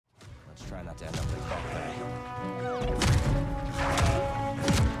Try not to end up like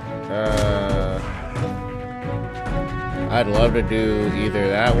that. I'd love to do either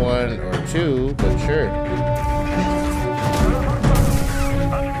that one or two, but sure.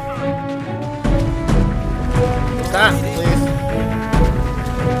 Stop, please.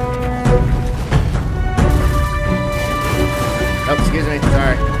 Oh, excuse me.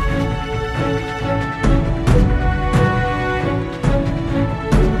 Sorry.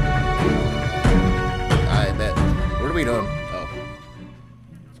 I bet. What are we doing? Oh.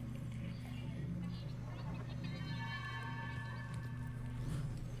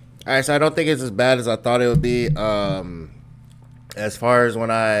 Alright, so I don't think it's as bad as I thought it would be. As far as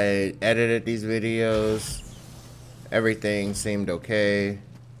when I edited these videos, everything seemed okay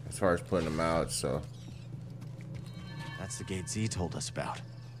as far as putting them out, so. That's the gate Z told us about.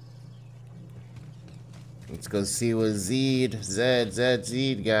 Let's go see what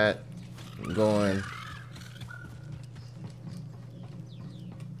Zed got going.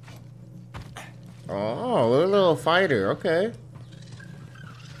 Oh, little fighter, okay.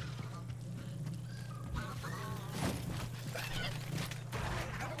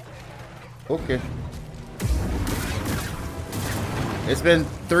 Okay. It's been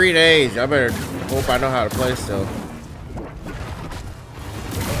 3 days. I better hope I know how to play still.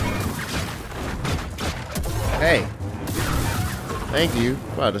 Hey. Thank you.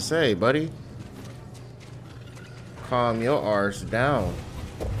 About to say, buddy. Calm your arse down.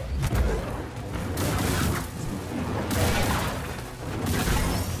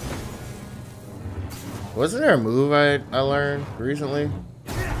 Wasn't there a move I learned recently?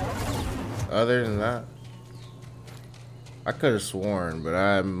 Other than that, I could have sworn, but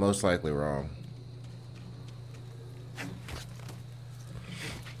I'm most likely wrong.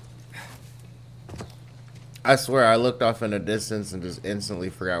 I swear I looked off in the distance and just instantly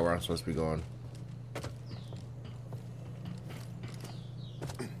forgot where I'm supposed to be going.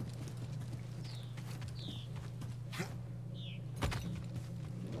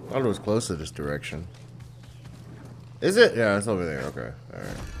 Thought it was close to this direction. Is it? Yeah, it's over there. Okay. All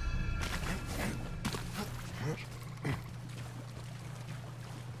right.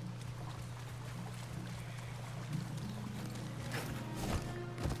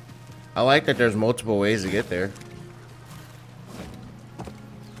 I like that there's multiple ways to get there.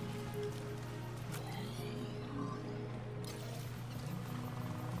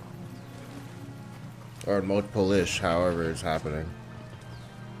 Or multiple-ish, however it's happening.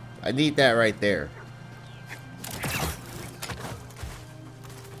 I need that right there.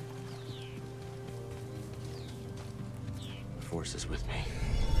 The Force is with me.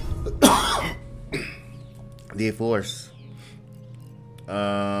 The Force.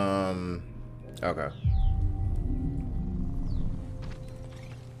 Okay.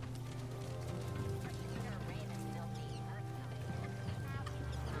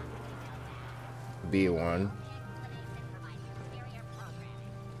 B1.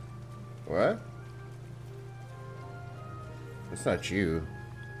 What? It's not you.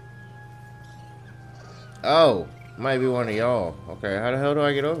 Oh, might be one of y'all. Okay, how the hell do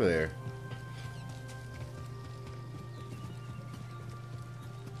I get over there?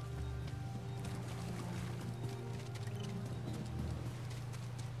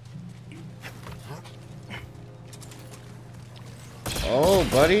 Oh,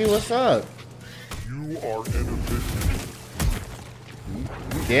 buddy, what's up? You are inefficient.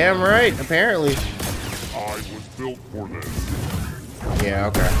 Damn right, apparently. I was built for this. Yeah,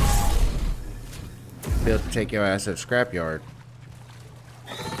 okay. Built to take your ass to the scrapyard.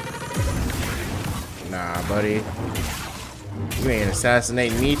 Nah, buddy. You ain't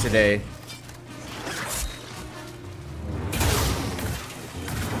assassinating me today.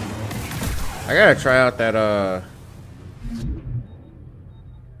 I gotta try out that,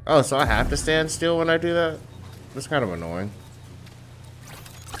 Oh, so I have to stand still when I do that? That's kind of annoying.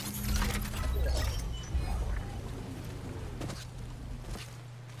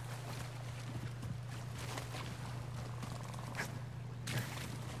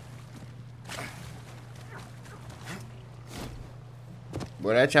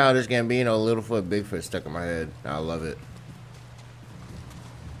 Boy, that Childish Gambino, Littlefoot, Bigfoot stuck in my head. I love it.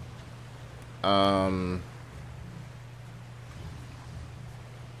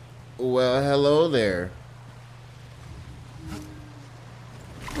 Well, hello there.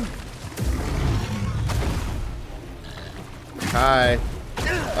 Hi.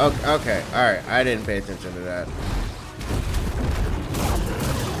 Okay. All right. I didn't pay attention to that.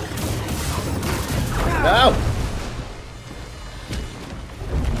 No.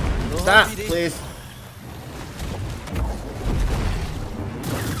 Stop, please.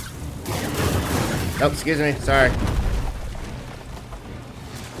 Oh, excuse me. Sorry.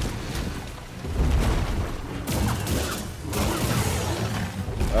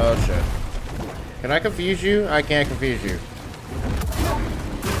 Oh, shit. Can I confuse you? I can't confuse you.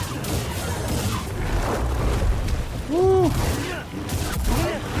 Woo!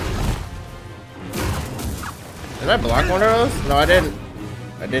 Did I block one of those? No, I didn't.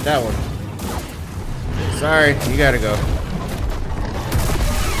 I did that one. Sorry, you gotta go.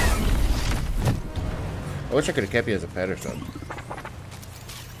 I wish I could have kept you as a pet or something.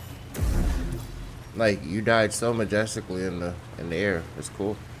 Like, you died so majestically in the air. It's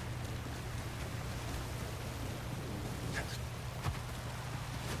cool.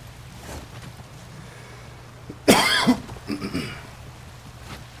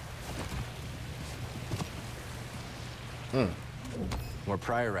 More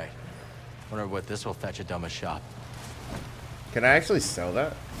priorite. Wonder what this will fetch at Doma's shop. Can I actually sell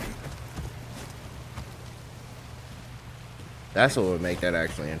that? That's what would make that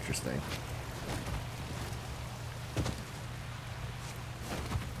actually interesting.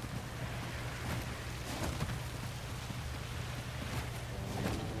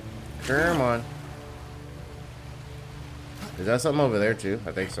 Come on. Is that something over there too?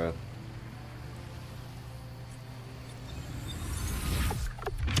 I think so.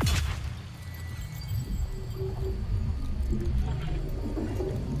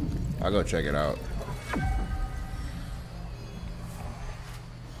 I'll go check it out.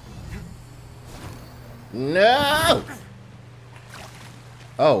 No!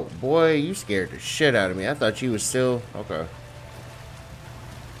 Oh, boy, you scared the shit out of me. I thought you was still... Okay.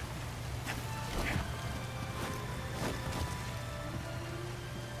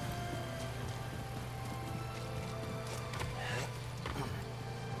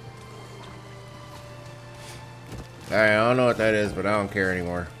 Alright, I don't know what that is, but I don't care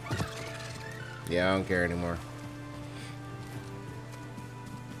anymore. Yeah, I don't care anymore.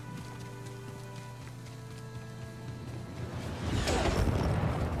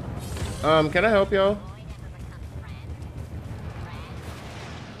 Can I help y'all?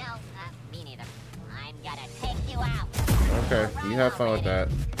 Me neither. I'm gonna take you out. Okay, you have fun with that.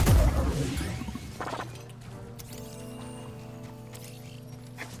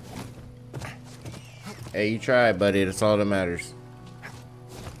 Hey, you tried, buddy. That's all that matters.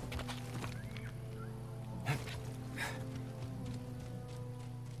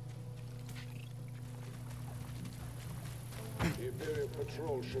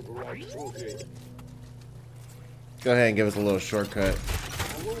 Go ahead and give us a little shortcut.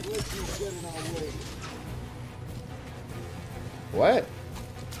 What?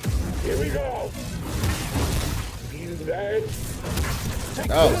 Here we go. Feel that?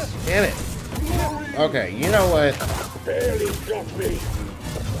 Oh, damn it. Okay, you know what? Barely got me.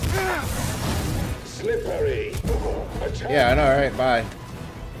 Slippery. Attack. Yeah, I know, right? Bye.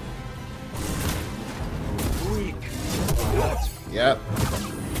 Weak. Yep.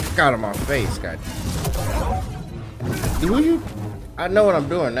 Got him on face, God. Who you? I know what I'm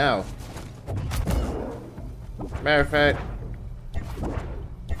doing now. Matter of fact.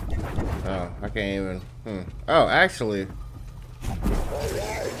 Oh, I can't even. Oh, actually.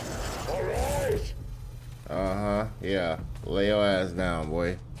 Alright. Alright. Uh-huh. Yeah. Lay your ass down,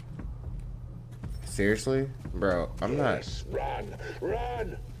 boy. Seriously? Bro, I'm not. Yes, run.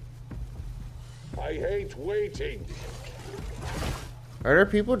 Run. I hate waiting. Are there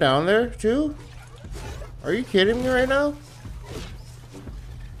people down there, too? Are you kidding me right now?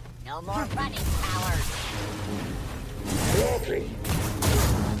 No more running, cowards. Blocking.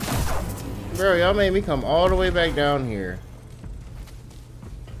 Bro, y'all made me come all the way back down here.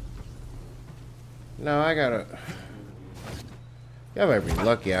 No, I gotta... Y'all better be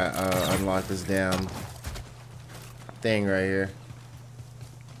lucky I unlocked this damn thing right here.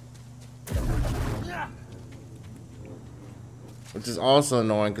 Which is also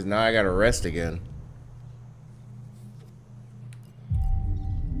annoying because now I gotta rest again.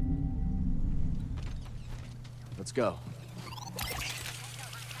 Let's go.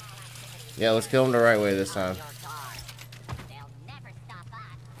 Yeah, let's kill him the right way this time. They'll never stop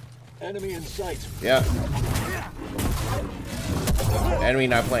us. Enemy in sight. Yep. Enemy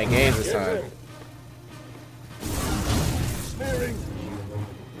not playing games this time. Snaring.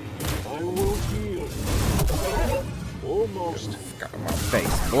 I will heal. Almost. Got him on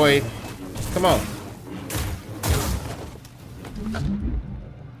face, boy. Come on.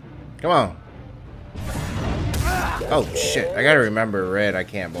 Come on. Oh shit! I gotta remember red. I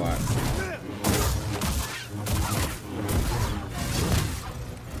can't block.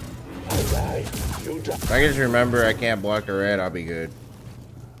 If I can just remember I can't block the red, I'll be good.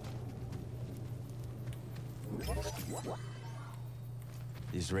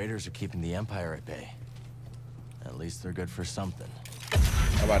 These raiders are keeping the Empire at bay. At least they're good for something.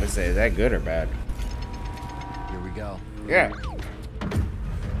 I'm about to say, is that good or bad? Here we go. Yeah.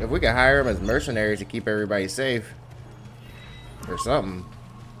 If we could hire them as mercenaries to keep everybody safe or something.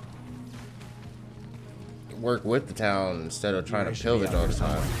 Work with the town instead of trying to pillage all the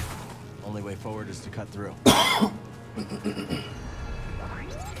time. Only way forward is to cut through. Catch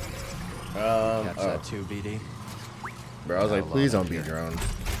that too, BD. Bro, I was like, please don't be drones.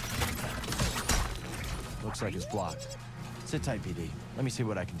 Looks like it's blocked. Sit tight, BD. Let me see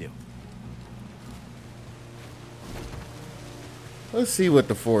what I can do. Let's see what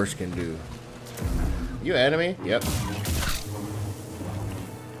the Force can do. You enemy? Yep.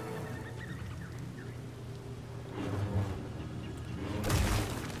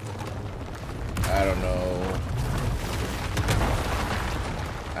 I don't know.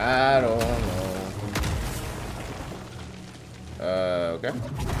 I don't know. Okay.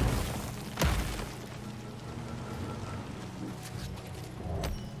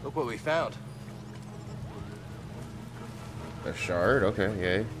 Look what we found. A shard? Okay,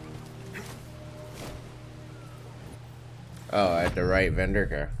 yay. Oh, at the right vendor?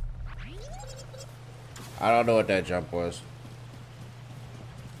 Okay. I don't know what that jump was.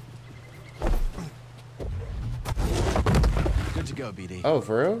 Good to go, BD. Oh,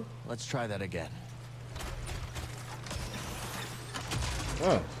 for real? Let's try that again.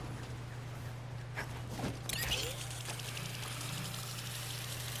 Oh.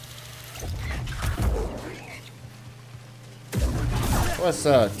 What's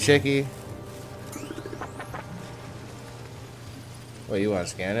up, chickie? Wait, you want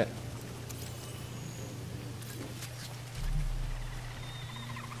to scan it?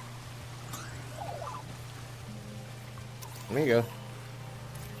 There you go.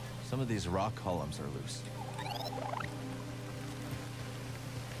 Some of these rock columns are loose.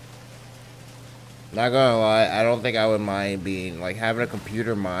 Not gonna lie, I don't think I would mind being like having a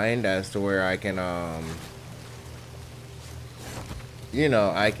computer mind as to where I can you know,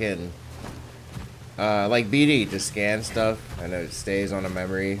 I can like BD just scan stuff and it stays on the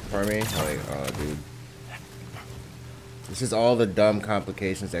memory for me. Like, oh dude. This is all the dumb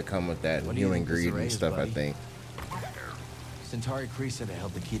complications that come with that human greed and stuff, I think. Centauri Kree said it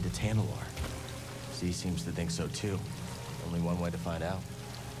held the key to Tantalor. Z seems to think so too. Only one way to find out.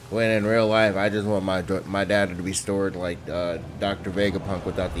 When in real life, I just want my dad to be stored like Dr. Vegapunk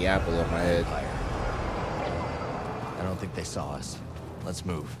without the apple on my head. I don't think they saw us. Let's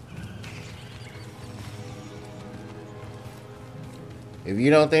move. If you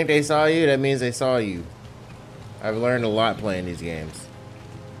don't think they saw you, that means they saw you. I've learned a lot playing these games.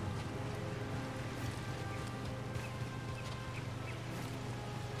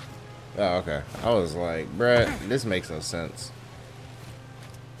 Oh, okay. I was like, bruh, this makes no sense.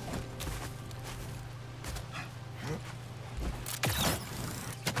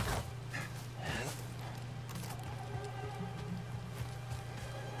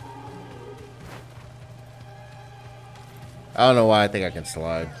 I don't know why I think I can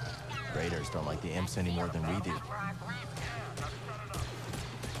slide. Raiders don't like the imps any more than we do.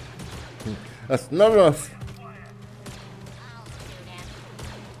 That's not enough.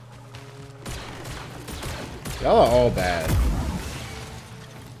 Y'all are all bad.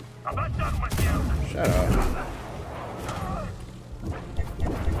 I'm not done with you. Shut up.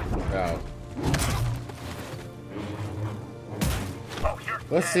 Oh.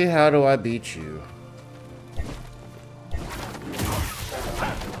 Let's see, how do I beat you?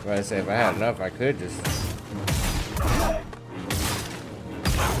 I say if I had enough, I could just.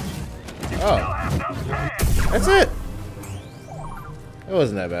 Oh, that's it. It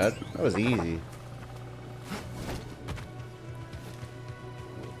wasn't that bad. That was easy.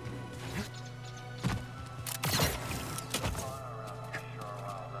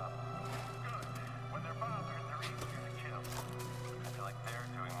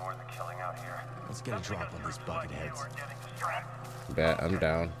 Let's get a drop on these bucket heads. Bet, I'm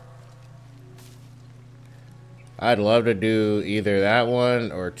down. I'd love to do either that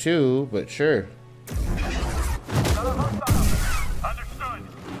one or two, but sure. Understood.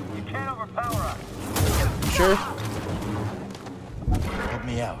 You can't overpower us. Sure. Help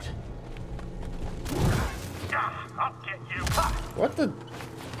me out. I'll get you. What the?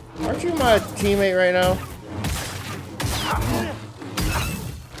 Aren't you my teammate right now?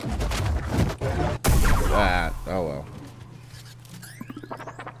 Ah, oh well.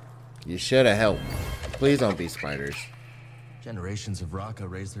 You should have helped. Please don't be spiders. Generations of Raka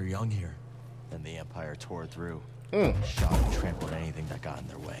raised their young here. Then the Empire tore through. Shot and trampled anything that got in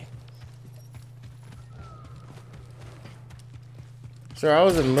their way. Sir, I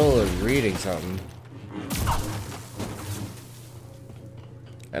was in the middle of reading something.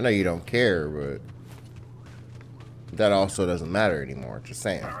 I know you don't care, but that also doesn't matter anymore. Just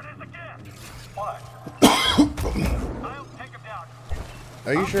saying. There it is again. What? I'll take him down.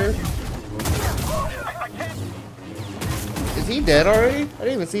 Are you sure? I can't. Is he dead already? I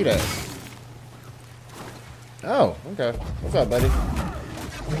didn't even see that. Oh, okay. What's up, buddy?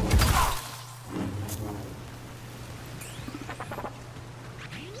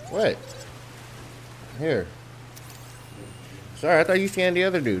 What? Here. Sorry, I thought you scanned the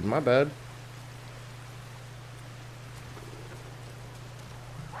other dude. My bad.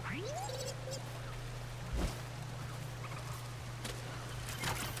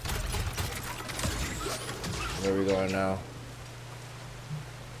 Where are we going now?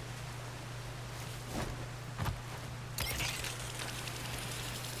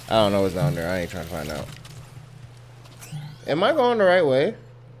 I don't know what's down there. I ain't trying to find out. Am I going the right way?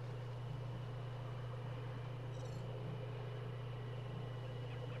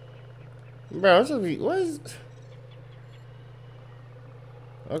 Bro, what is...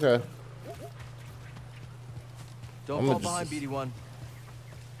 Okay. Don't fall behind, BD1.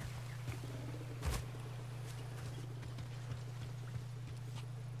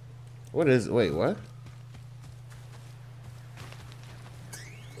 What is... Wait, what?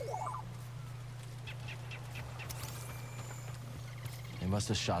 They must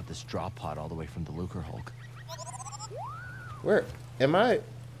have shot this drop pod all the way from the Lucre Hulk. Where? Am I...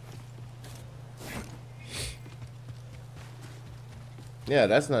 Yeah,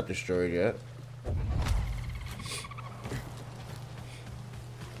 that's not destroyed yet.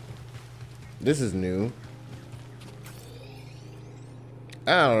 This is new.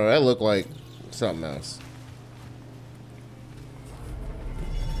 I don't know, that looked like something else.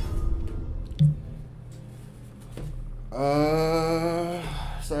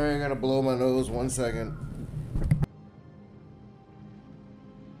 Sorry, I gotta blow my nose 1 second.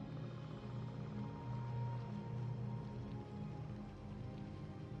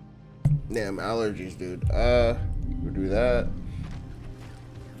 Damn allergies, dude. We'll do that.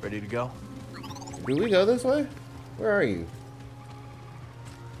 Ready to go? Do we go this way? Where are you?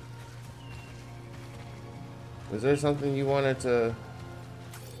 Was there something you wanted to...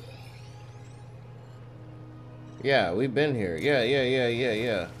 Yeah, we've been here.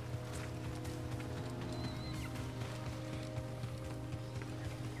 Yeah.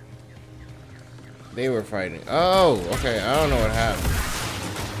 They were fighting. Oh, okay. I don't know what happened.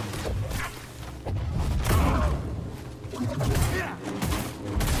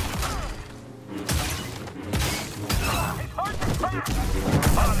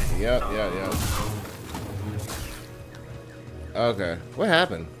 Yep. Okay. What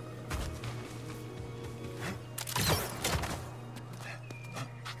happened?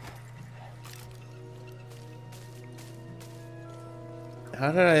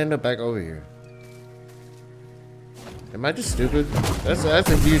 How did I end up back over here? Am I just stupid? That's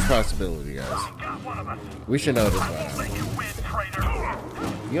a huge possibility, guys. We should know this by now.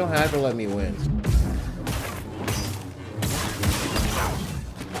 You don't have to let me win.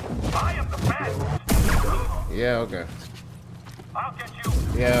 I am the best. Yeah, okay. I'll get you.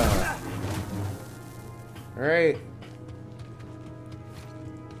 Yeah. Alright.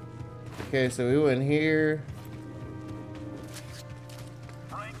 Okay, so we went here.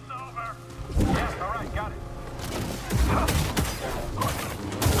 Break's over. Yes, all right, got it.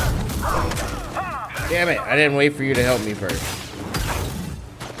 Damn it, I didn't wait for you to help me first.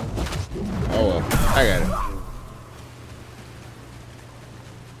 Oh well, I got it.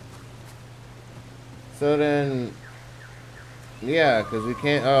 So then, yeah, because we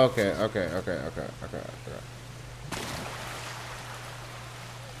can't, oh, okay.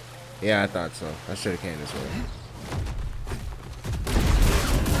 Yeah, I thought so. I should have came this way.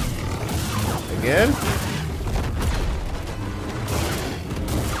 Again?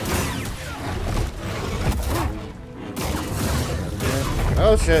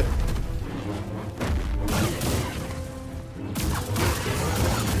 Oh shit.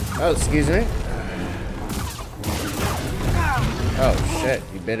 Oh, excuse me. Oh shit,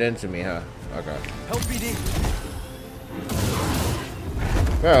 you bit into me, huh? Okay. Help, BD.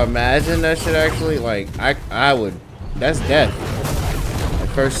 Bro, imagine that shit actually, like, I would, that's death. At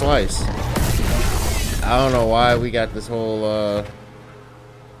first slice. I don't know why we got this whole,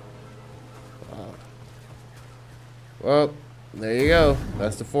 well, there you go.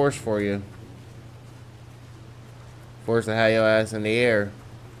 That's the force for you. Force to have your ass in the air.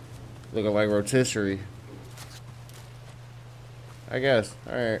 Looking like rotisserie. I guess.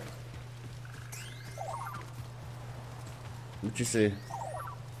 Alright. What you see?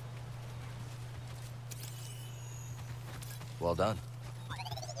 Well done.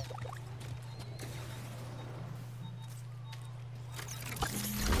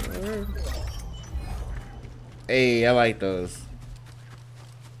 Hey, I like those.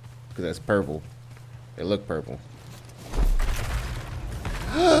 Because that's purple. They look purple.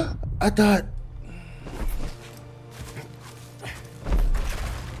 I thought...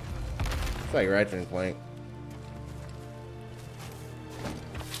 It's like Ratchet and Clank.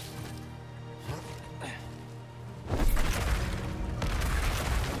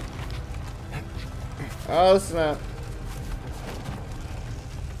 Oh, snap.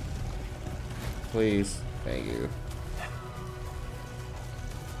 Please. Thank you.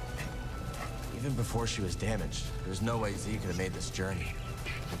 Even before she was damaged, there's no way Z could have made this journey.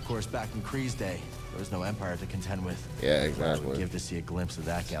 Of course, back in Kree's day, there was no Empire to contend with. Yeah, It would exactly. give to see a glimpse of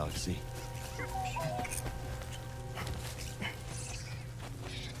that galaxy.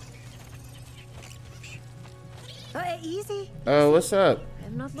 Easy. Oh, what's up?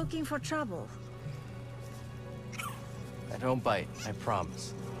 I'm not looking for trouble. I don't bite, I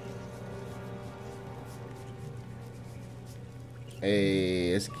promise. Hey,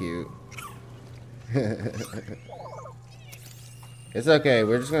 it's cute. It's okay.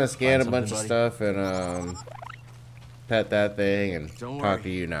 We're just gonna scan Find a bunch of something, stuff and pet that thing and Don't talk worry. to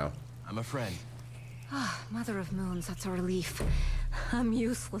you now. I'm a friend. Mother of Moons, that's a relief. I'm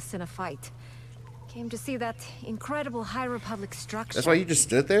useless in a fight. Came to see that incredible High Republic structure. That's why you just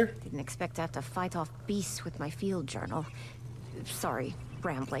stood there? Didn't expect to have to fight off beasts with my field journal. Sorry,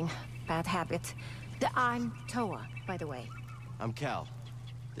 rambling. Bad habit. I'm Toa, by the way. I'm Cal.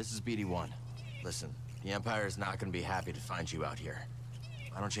 This is BD-1. Listen, the Empire is not going to be happy to find you out here.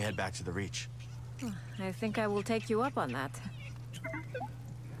 Why don't you head back to the Reach? I think I will take you up on that.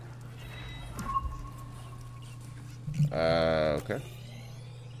 Okay.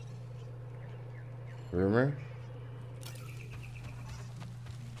 Rumor?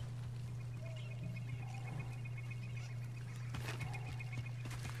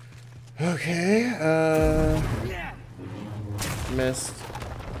 Okay, missed.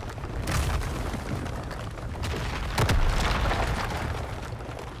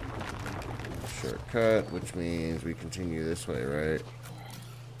 Shortcut, which means we continue this way, right?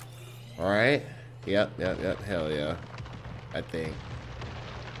 Alright. Yep, hell yeah. I think.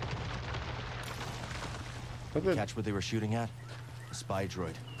 Okay. Catch what they were shooting at? A spy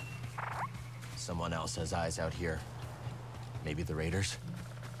droid. Someone else has eyes out here. Maybe the Raiders?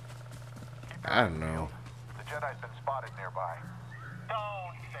 I don't know. The Jedi's been spotted nearby.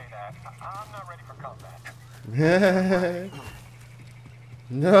 Don't say that. I'm not ready for combat.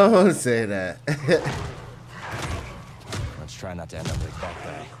 Don't say that. Let's try not to end up like that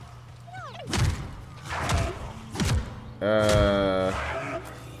guy.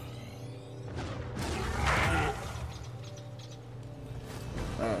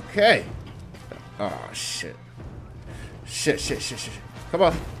 Okay. Oh, shit. Shit. Come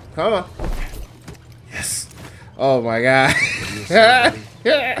on. Yes. Oh, my God.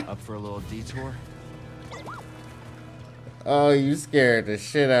 Up for a little detour? Oh, you scared the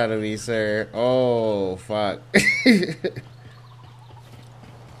shit out of me, sir. Oh, fuck. Okay,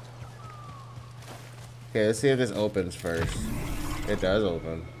 let's see if this opens first. It does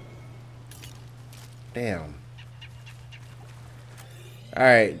open. Damn.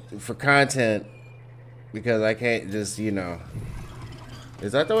 Alright, for content, because I can't just, you know.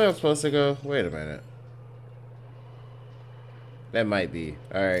 Is that the way I'm supposed to go? Wait a minute. That might be.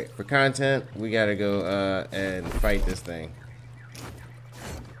 Alright, for content, we gotta go and fight this thing.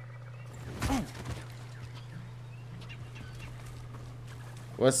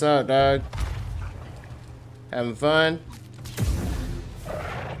 What's up, dog? Having fun?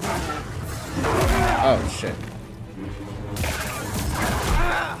 Oh, shit.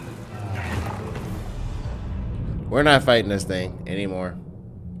 We're not fighting this thing anymore.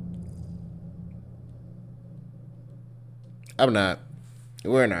 I'm not.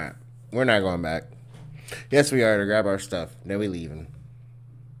 We're not. We're not going back. Yes, we are, to grab our stuff. Then we leaving.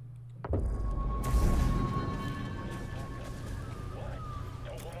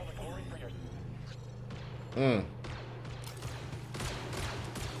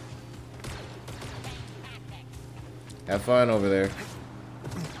 Have fun over there.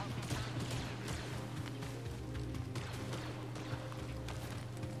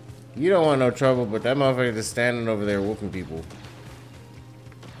 You don't want no trouble, but that motherfucker just standing over there whooping people.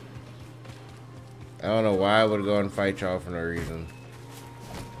 I don't know why I would go and fight y'all for no reason.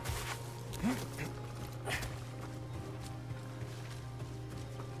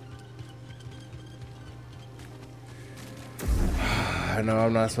 I know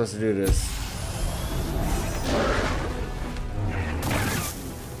I'm not supposed to do this.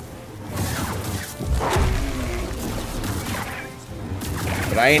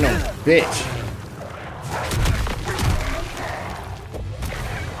 But I ain't no bitch.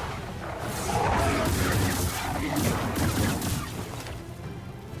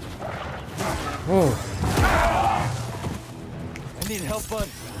 Oh. I need help, bud.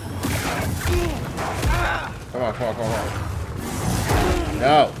 Come on, come on, come on.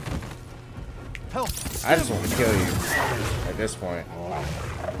 No. Help. I just want to kill you at this point.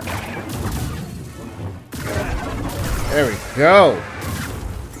 There we go.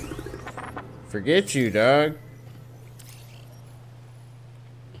 Forget you, dog.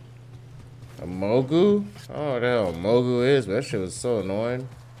 A Mogu? I don't know what the hell a Mogu is, but that shit was so annoying.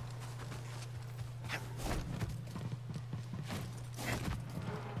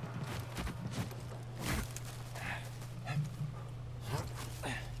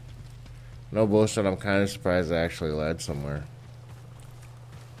 No bullshit, I'm kind of surprised I actually led somewhere.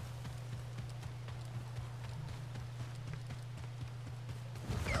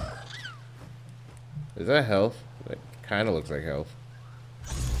 Is that health? That kind of looks like health.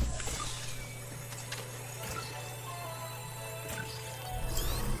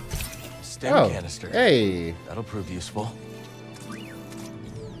 Stem canister. Hey. That'll prove useful.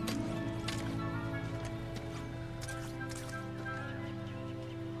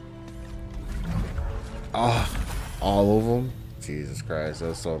 Oh, all of them? Jesus Christ,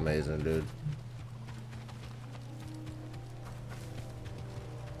 that's so amazing, dude.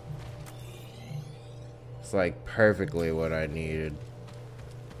 It's like perfectly what I needed.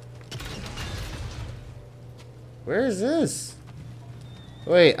 Where is this?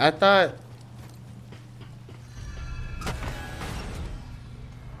 Wait, I thought...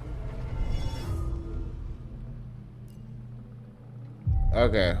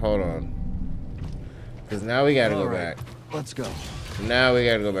 Okay, hold on. Because now we gotta go back. Let's go. Now we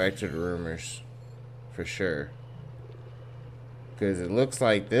gotta go back to the rumors. For sure. Because it looks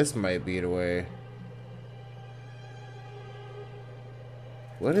like this might be the way.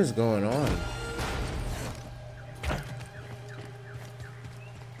 What is going on?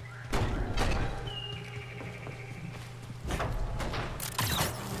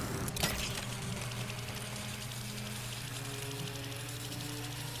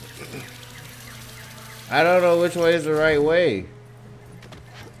 I don't know which way is the right way.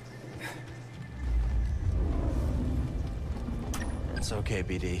 It's okay,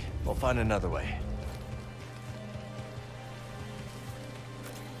 BD. We'll find another way.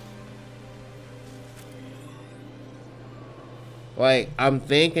 Like, I'm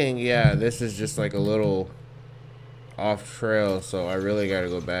thinking, yeah, this is just like a little off trail, so I really gotta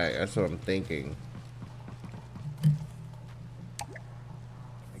go back. That's what I'm thinking.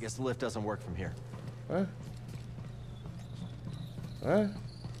 I guess the lift doesn't work from here. What? What?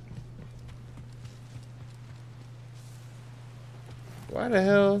 Why the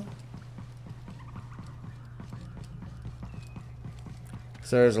hell?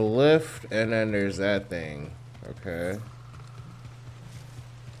 So there's a lift, and then there's that thing. Okay.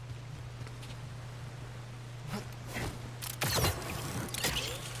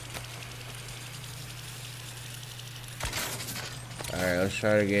 Alright, let's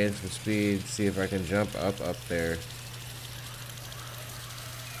try to gain some speed, see if I can jump up there.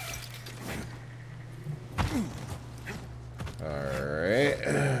 Alright,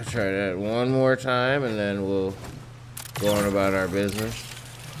 try that one more time and then we'll go on about our business.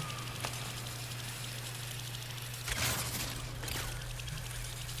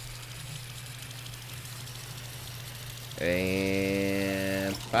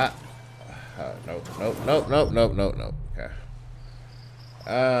 And pop. Oh, nope, nope, nope, nope, nope, nope, nope. Okay.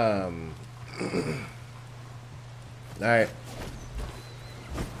 Alright.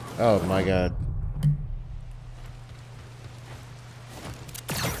 Oh my god.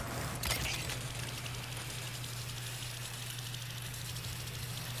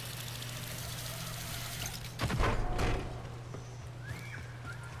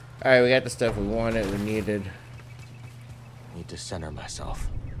 Alright, we got the stuff we wanted, we needed. Need to center myself.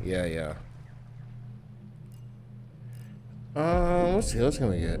 Yeah, yeah. Let's see, what can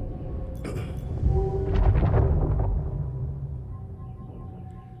we get?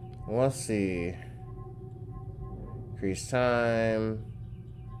 Let's see. Increase time.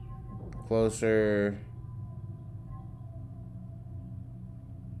 Closer.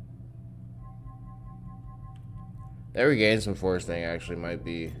 That regain some force thing actually might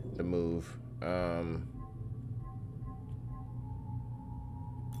be the move.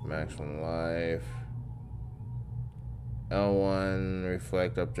 Maximum life. L1,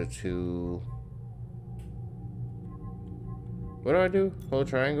 reflect up to 2. What do I do? Hold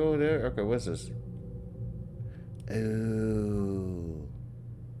triangle there? Okay, what's this? Ooh.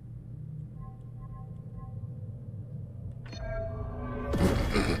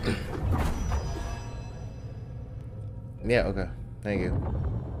 Yeah, okay. Thank you.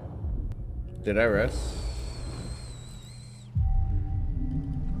 Did I rest?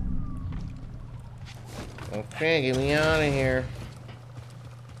 Okay, get me out of here.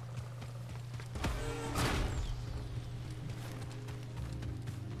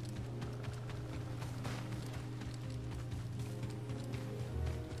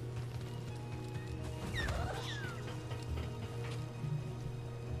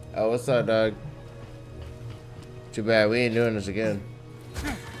 Oh, what's up, dog? Too bad we ain't doing this again.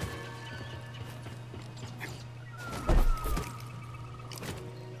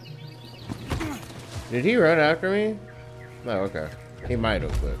 Did he run after me? No, okay. He might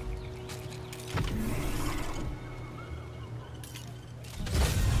have, but.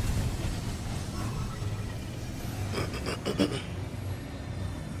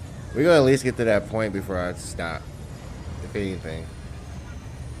 We gotta at least get to that point before I stop, if anything.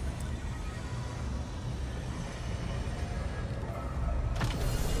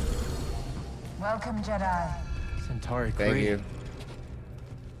 Welcome, Jedi. Centauri Thank Creed. you.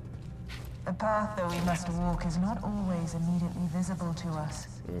 The path that we must walk is not always immediately visible to us.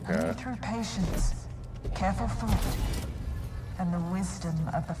 Okay. Only through patience, careful thought, and the wisdom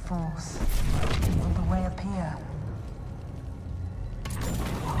of the Force will the way appear.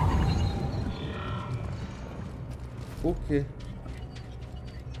 Okay.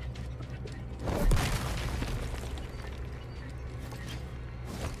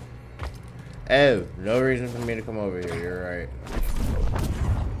 Oh, no reason for me to come over here. You're right.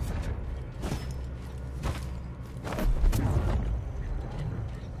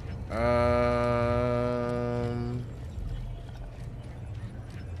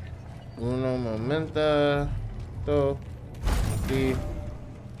 Uno momento.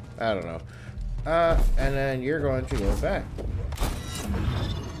 I don't know. And then you're going to go back.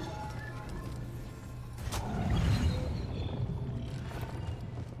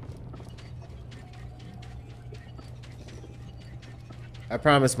 I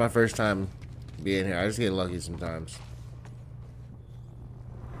promise my first time being here. I just get lucky sometimes.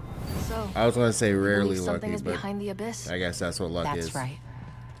 So, I was gonna say rarely believe something lucky, is but behind the abyss? I guess that's what luck is. That's right.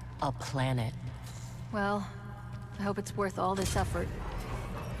 A planet. Well, I hope it's worth all this effort.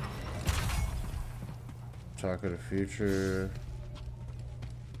 Talk of the future.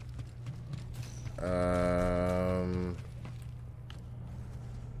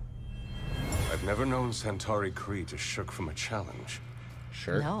 I've never known Centauri Creed to shirk from a challenge.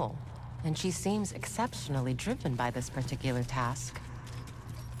 Sure. No. And she seems exceptionally driven by this particular task.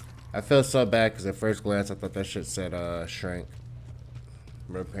 I feel so bad because at first glance I thought that shit said shrink.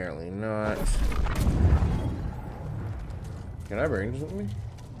 But apparently not. Can I bring this with me?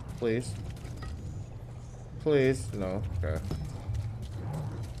 Please. Please. No. Okay.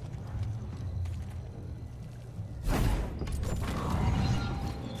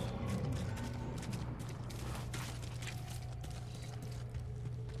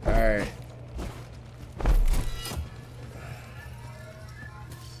 Alright.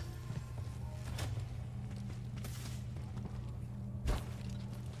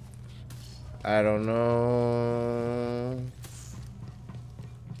 I don't know.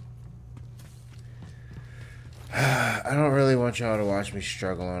 I don't really want y'all to watch me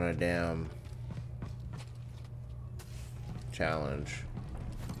struggle on a damn challenge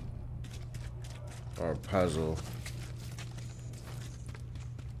or puzzle.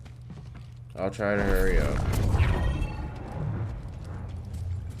 I'll try to hurry up.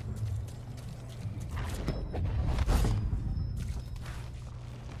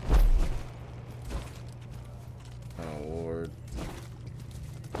 Oh, Lord.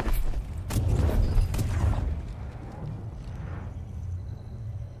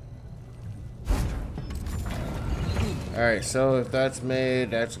 Alright, so if that's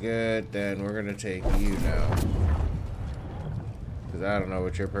made, that's good, then we're gonna take you now. Because I don't know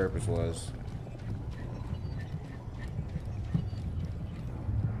what your purpose was.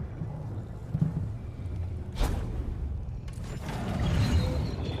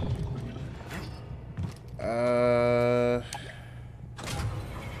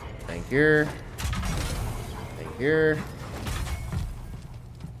 Thank you. Thank you.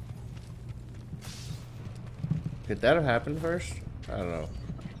 Could that have happened first? I don't know.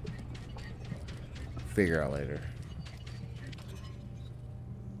 Figure out later.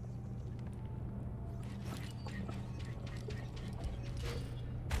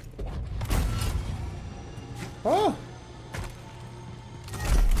 Oh!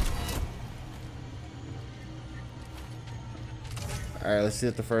 Alright, let's see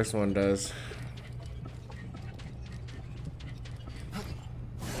what the first one does.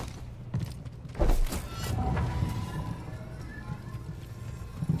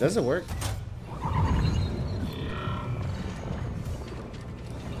 Does it work?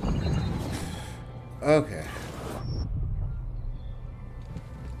 Okay.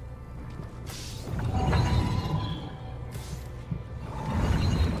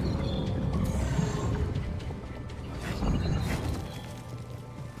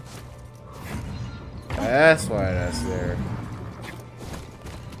 That's why that's there.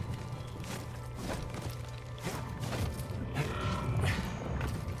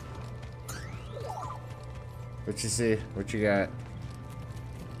 What you see? What you got?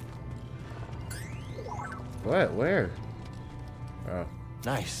 What? Where? Oh.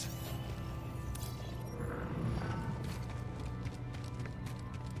 Nice.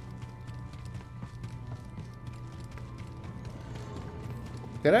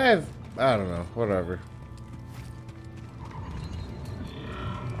 Could I have... I don't know. Whatever.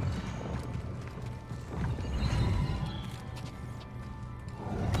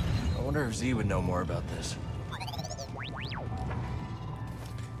 I wonder if Z would know more about this.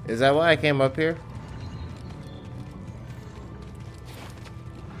 Is that why I came up here?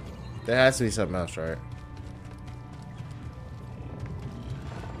 There has to be something else, right?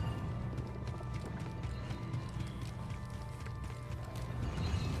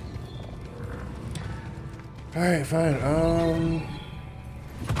 Alright, fine.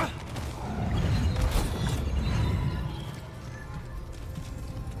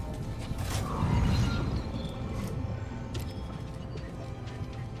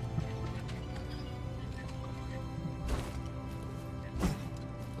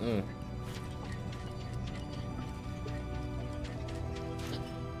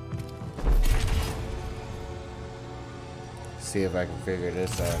 See if I can figure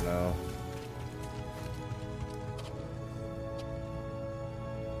this out now.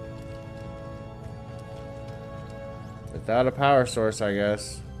 Without a power source, I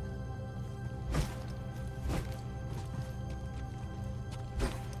guess.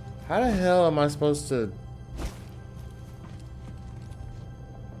 How the hell am I supposed to...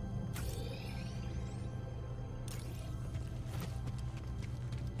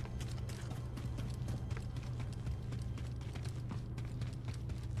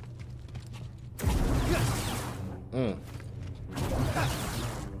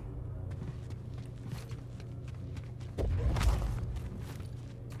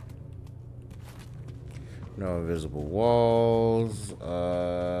 No invisible walls.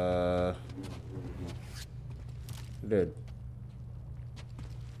 Dude.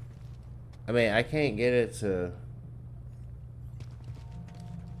 I mean, I can't get it to...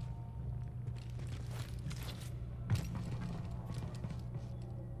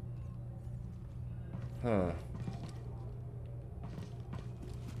 Huh.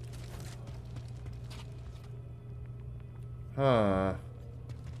 Huh.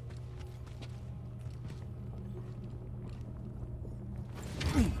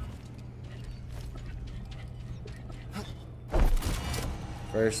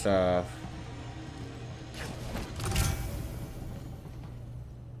 First off,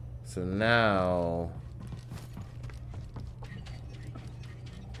 so now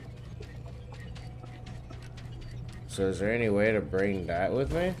is there any way to bring that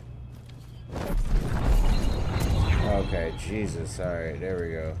with me? Okay, Jesus, alright, there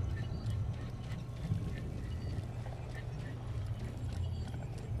we go.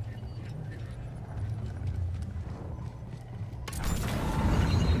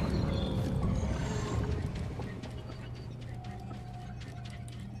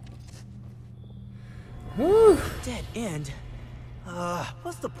 Dead end?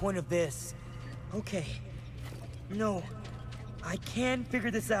 What's the point of this? Okay. No. I can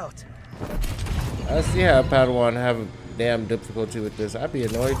figure this out. I see how Padawan have a damn difficulty with this. I'd be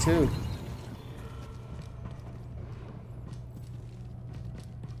annoyed too.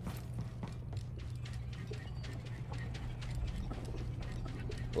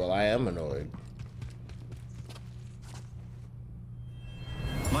 Well, I am annoyed.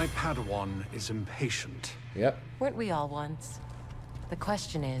 My Padawan is impatient. Yep. Weren't we all once? The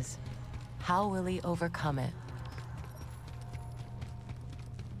question is, how will he overcome it?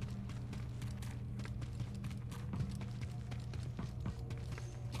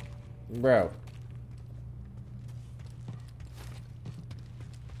 Bro.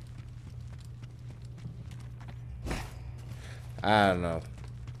 I don't know.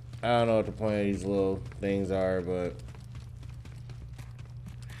 I don't know what the point of these little things are, but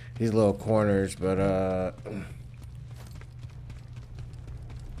these little corners, but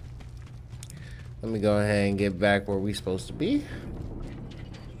let me go ahead and get back where we supposed to be.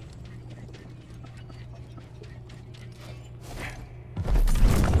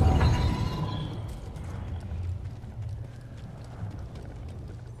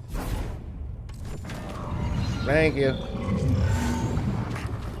 Thank you.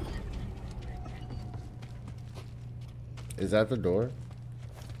 Is that the door?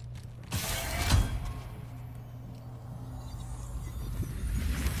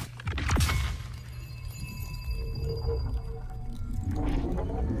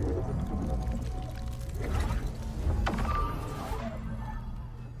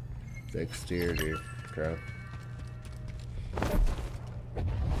 Dexterity. Okay.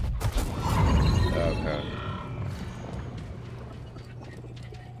 Okay.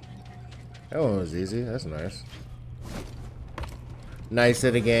 That one was easy. That's nice. Nice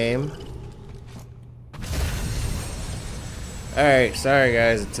of the game. Alright, sorry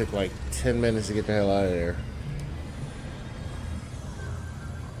guys. It took like 10 minutes to get the hell out of there.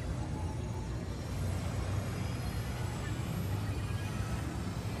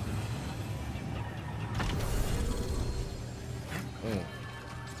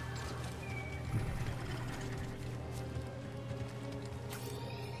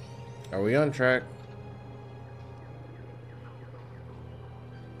 Are we on track?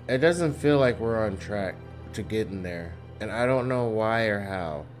 It doesn't feel like we're on track to get in there. And I don't know why or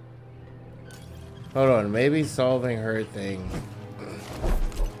how. Hold on, maybe solving her thing.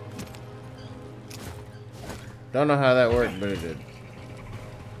 Don't know how that worked, but it did.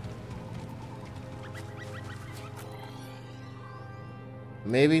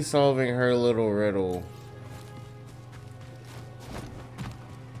 Maybe solving her little riddle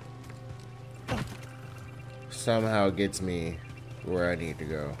somehow gets me where I need to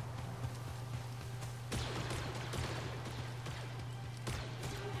go.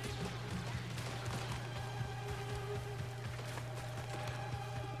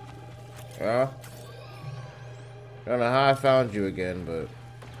 Well, don't know how I found you again, but...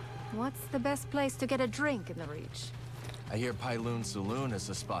 What's the best place to get a drink in the Reach? I hear Pyloon Saloon is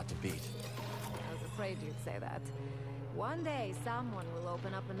the spot to beat. I was afraid you'd say that. One day, someone will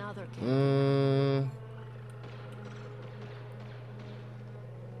open up another can.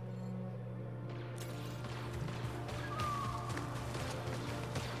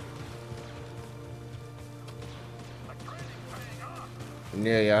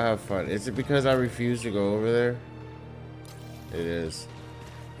 Yeah, y'all have fun. Is it because I refuse to go over there? It is.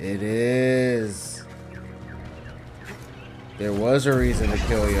 It is. There was a reason to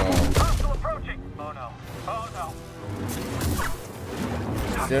kill y'all. Hostile approaching. Oh no. Oh no.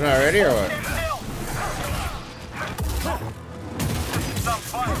 Still not ready or what?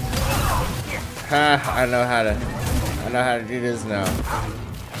 Ha! I know how to do this now.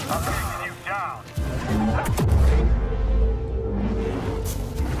 I'm taking you down.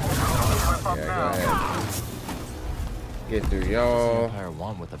 Yeah, go ahead. Get through y'all. Empire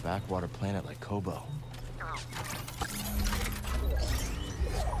want with a backwater planet like Kobo.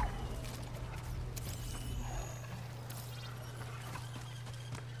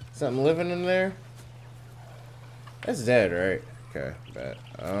 Something living in there? That's dead, right? Okay, bet.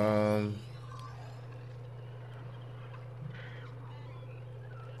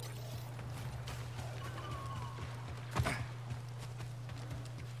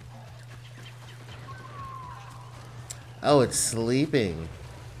 Oh, it's sleeping.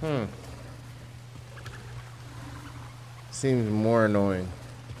 Seems more annoying.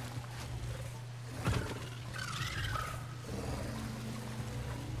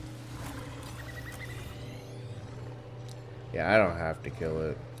 Yeah, I don't have to kill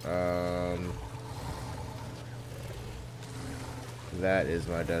it. That is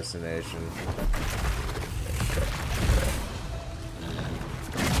my destination.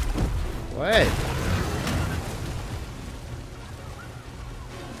 What?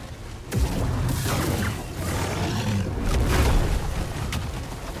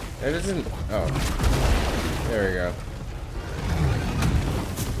 That isn't. Oh. There we go.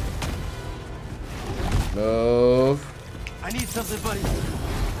 Move. I need something, buddy.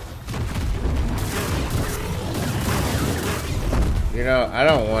 You know, I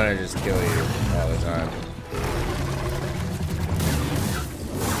don't want to just kill you all the time.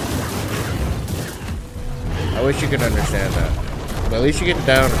 I wish you could understand that. But at least you get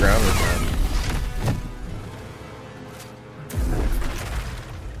down on the ground this time.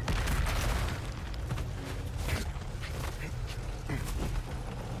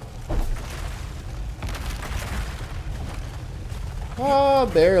 Oh,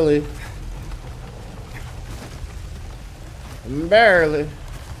 barely. Barely.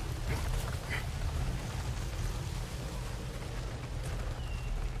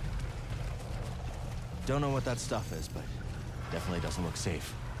 Don't know what that stuff is, but definitely doesn't look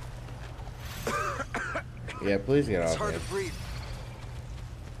safe. Yeah, please get It's off hard me. to breathe.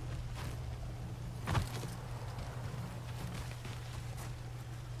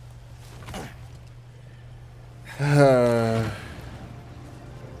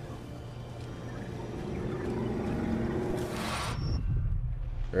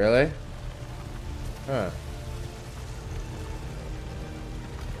 Really? Huh.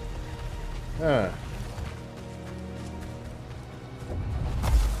 Huh.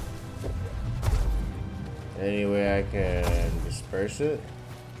 Any way I can disperse it?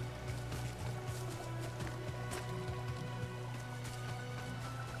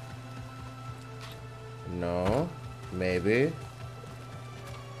 No. Maybe.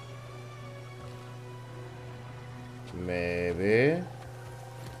 Maybe.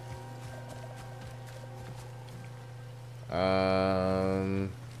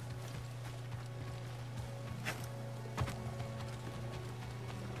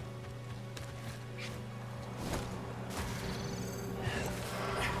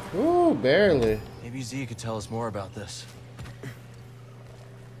 Ooh, barely. Maybe Z could tell us more about this.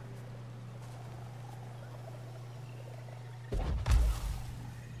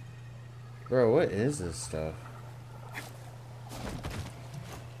 Bro, what is this stuff?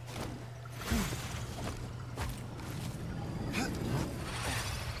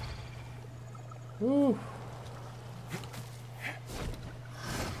 Ooh.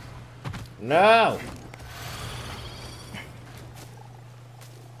 No!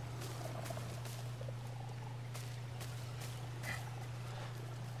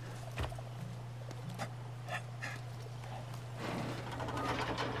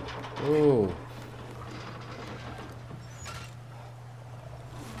 Ooh.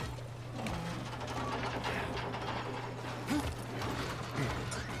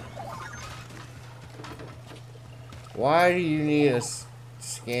 Why do you need a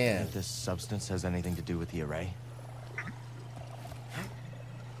scan? If this substance has anything to do with the array?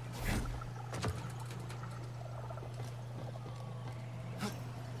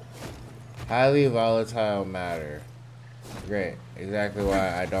 Highly volatile matter. Great. Exactly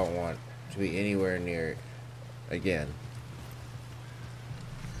why I don't want to be anywhere near it again.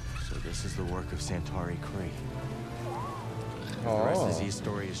 So this is the work of Centauri Kree. If the Oh. rest of Z's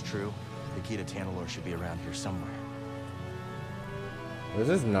story is true, the key to Tanalorr should be around here somewhere. This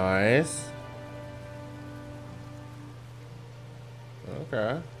is nice.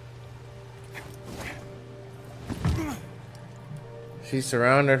 Okay. She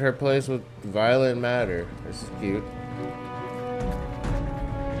surrounded her place with violet matter. This is cute.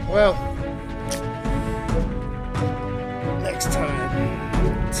 Well, next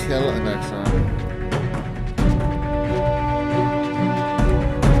time. Till next time.